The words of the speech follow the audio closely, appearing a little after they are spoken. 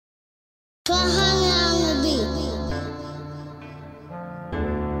Count,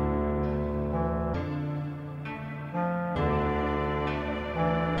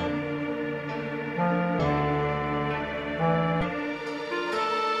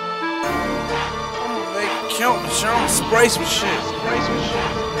 but I'ma spray some shit.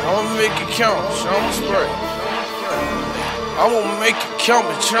 I'ma make it count, but I'ma spray. I'ma make it count,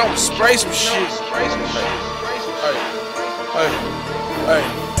 but I'ma spray some shit. Hey,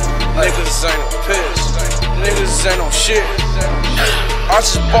 niggas ain't no piss. Niggas ain't no shit. I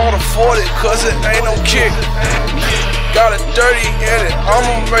just bought a 40 cause it ain't no kick. Got a 30 in it,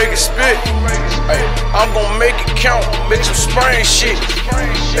 I'ma make it spit. Ay, I'm gon' make it count, bitch, I'm spraying shit.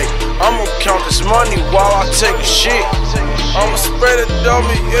 Ay, I'ma count this money while I take a shit. I'ma spread a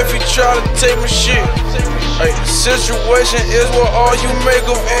dummy if you try to take my shit. Ay, the situation is what all you make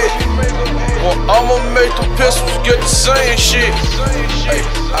of it. Well, I'ma make the pistols get the same shit. Ay,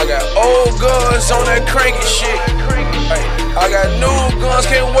 I got old guns on that cranky shit. Ay, I got new guns,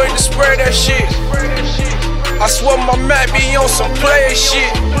 can't wait to spray that shit. I swear my Mac be on some player shit.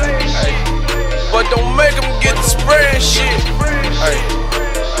 Ay, but don't make them get the spraying shit. Ay,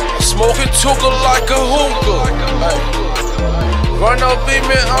 smoking tuka like a hookah. Ay, run up in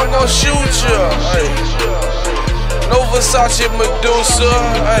me, I'm gon' shoot ya. Ay, no Versace Medusa.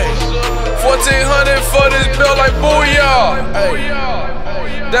 Ay, 1400 for this belt like booyah. Ay,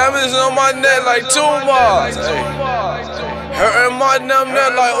 diamonds on my neck like tumors. Ay, hurting my damn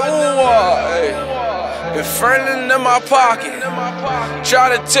neck like ooh. Been friendly in my pocket.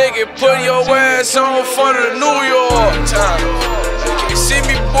 Try to take it, put your ass on front of the New York Times. You can't see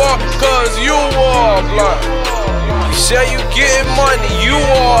me, boy, cause you are blind. You say you getting money, you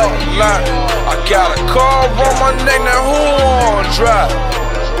are blind. I got a car on my neck, now who on drive?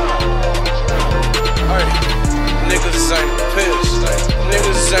 Hey, niggas ain't pissed.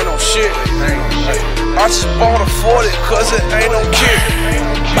 Niggas ain't no shit. I just bought a 40 cause it ain't no kick.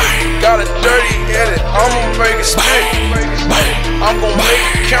 Got a 30 in it, I'ma make it spit. I'm gon' make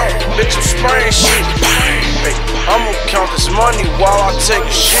it count, bitch, I'm spraying shit. I'ma count this money while I take a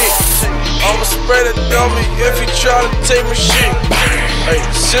shit. I'ma spray the dummy if you try to take my shit. Hey,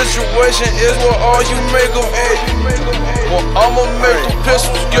 the situation is what all you make of it. Well, I'ma make the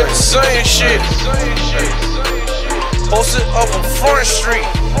pistols get the same shit. Posted up on Front Street,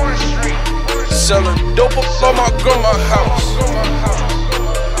 selling dope up on my grandma's house.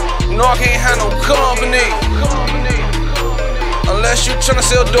 No, I can't have no company unless you tryna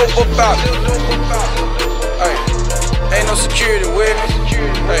sell dope about it. Ay, ain't no security with me.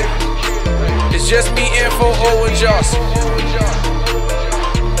 Ay, it's just me, Info, and Johnson.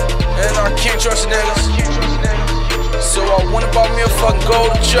 And I can't trust niggas, so I went and bought me a fucking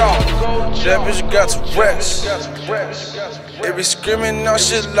golden job. That bitch got to rest. They be screaming out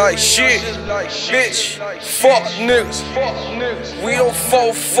shit like shit, bitch, fuck niggas. We don't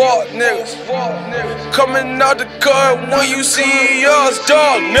fall fuck niggas. Coming out the car when you see us,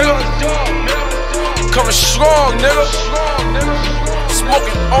 dog, nigga. Coming strong, nigga.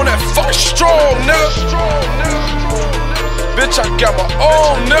 Smoking on that fucking strong, nigga. Bitch, I got my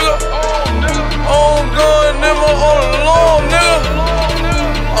own, nigga. Own gun, nigga, on the lawn, nigga.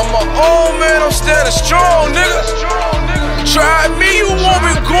 I'm my own man, I'm standing strong, nigga. Try me, you won't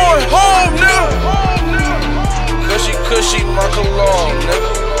be going home, nigga. Cushy, my cologne,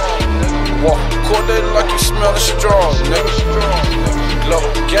 nigga. Walk court day like you smellin' strong, nigga. Low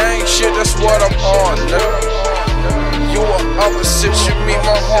gang shit, that's what I'm on, nigga. You are opposite, you mean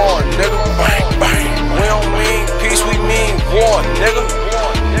my horn, nigga. Bang, bang. We don't mean peace, we mean war, nigga.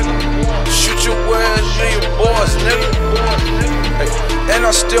 Shoot your ass to your boys, nigga. Hey, and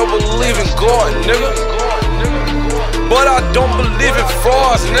I still believe in God, nigga. But I don't believe in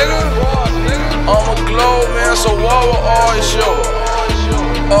frauds, nigga. I'm a globe man, so why would always show?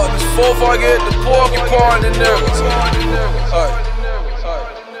 This 4th I get the porcupine and niggas.